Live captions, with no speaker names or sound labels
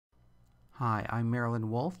Hi, I'm Marilyn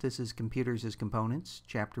Wolf. This is Computers as Components,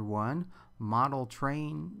 Chapter 1, Model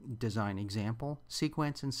Train Design Example,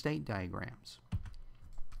 Sequence and State Diagrams.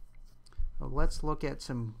 So let's look at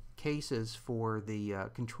some cases for the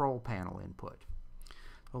control panel input.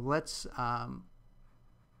 So let's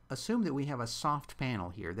assume that we have a soft panel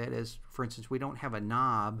here. That is, for instance, we don't have a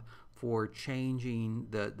knob for changing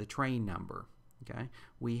the train number. Okay,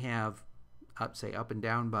 we have up and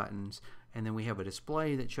down buttons, and then we have a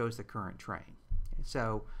display that shows the current train. Okay,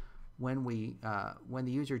 so when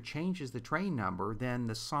the user changes the train number, then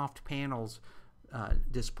the soft panel's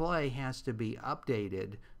display has to be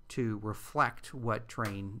updated to reflect what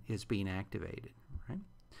train is being activated. Right?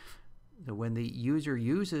 So when the user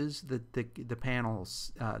uses the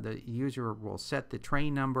panels, the user will set the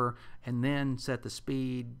train number and then set the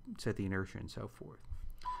speed, set the inertia, and so forth.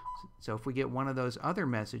 So if we get one of those other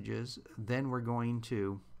messages, then we're going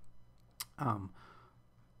to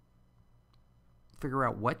figure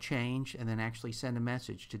out what changed and then actually send a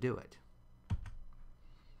message to do it.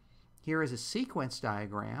 Here is a sequence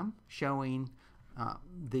diagram showing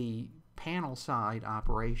the panel side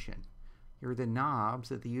operation. Here are the knobs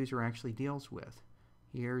that the user actually deals with.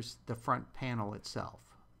 Here's the front panel itself,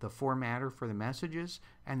 the formatter for the messages,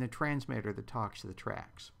 and the transmitter that talks to the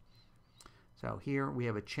tracks. So here we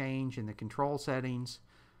have a change in the control settings.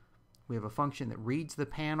 We have a function that reads the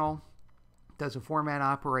panel, does a format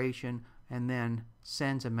operation, and then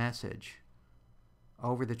sends a message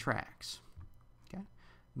over the tracks. Okay?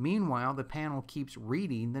 Meanwhile, the panel keeps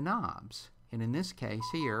reading the knobs. And in this case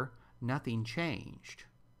here, nothing changed,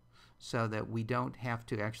 so that we don't have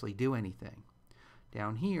to actually do anything.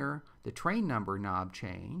 Down here, the train number knob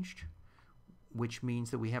changed, which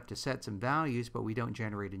means that we have to set some values, but we don't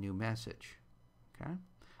generate a new message. Okay?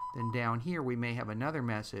 Then down here we may have another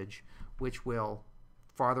message which will,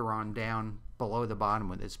 farther on down below the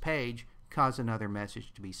bottom of this page, cause another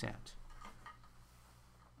message to be sent.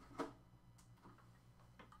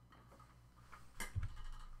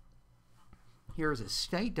 Here is a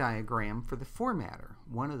state diagram for the formatter,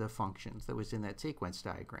 one of the functions that was in that sequence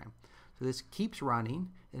diagram. So this keeps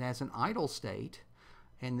running, it has an idle state,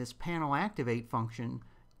 and this panel activate function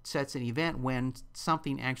sets an event when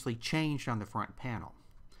something actually changed on the front panel.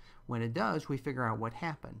 When it does, we figure out what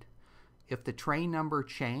happened. If the train number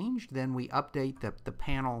changed, then we update the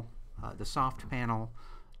panel, the soft panel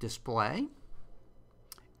display,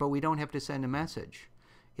 but we don't have to send a message.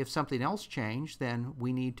 If something else changed, then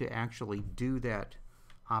we need to actually do that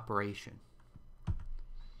operation.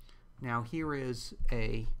 Now here is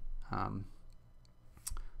a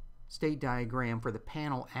state diagram for the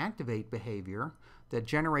panel activate behavior that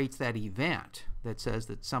generates that event that says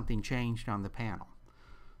that something changed on the panel.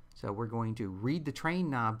 So we're going to read the train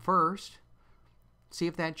knob first, see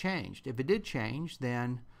if that changed. If it did change,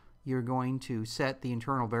 then you're going to set the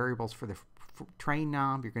internal variables for the train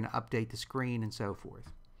knob, you're going to update the screen, and so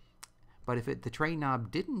forth. But if the train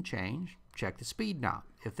knob didn't change, check the speed knob.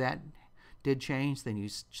 If that did change, then you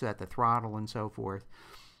set the throttle and so forth.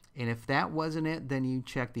 And if that wasn't it, then you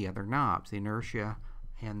check the other knobs, the inertia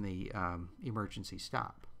and the emergency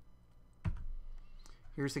stop.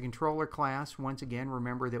 Here's the controller class. Once again,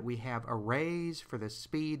 remember that we have arrays for the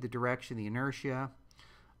speed, the direction, the inertia,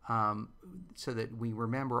 so that we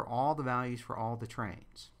remember all the values for all the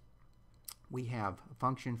trains. We have a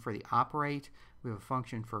function for the operate. We have a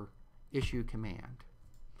function for issue command.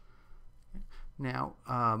 Now,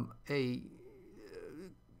 a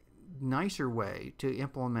nicer way to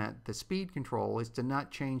implement the speed control is to not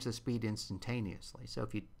change the speed instantaneously. So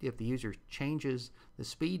if the user changes the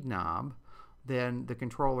speed knob, then the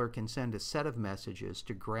controller can send a set of messages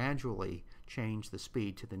to gradually change the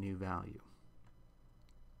speed to the new value.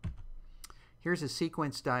 Here's a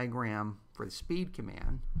sequence diagram for the speed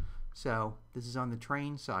command. So this is on the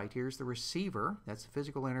train side. Here's the receiver, that's the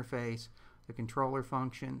physical interface, the controller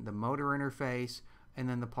function, the motor interface, and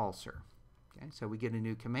then the pulsar. Okay, so we get a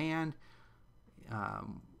new command.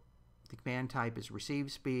 The command type is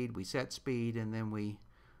receive speed. We set speed, and then we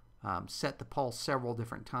set the pulse several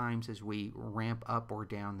different times as we ramp up or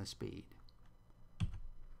down the speed.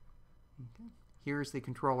 Okay. Here's the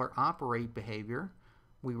controller operate behavior.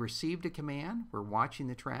 We received a command. We're watching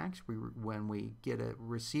the tracks. When we get a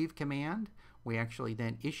receive command, we actually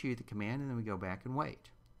then issue the command, and then we go back and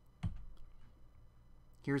wait.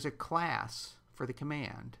 Here's a class for the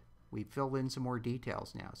command. We've filled in some more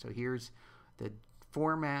details now. So here's the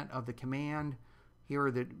format of the command. Here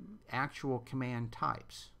are the actual command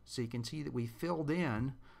types. So you can see that we filled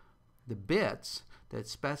in the bits that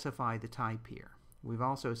specify the type here. We've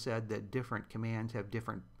also said that different commands have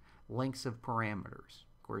different lengths of parameters.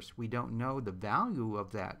 Of course, we don't know the value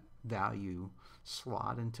of that value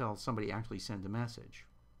slot until somebody actually sends a message.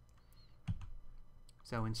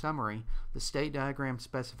 So in summary, the state diagrams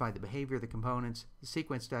specify the behavior of the components. The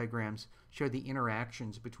sequence diagrams show the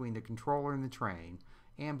interactions between the controller and the train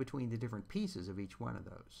and between the different pieces of each one of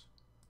those.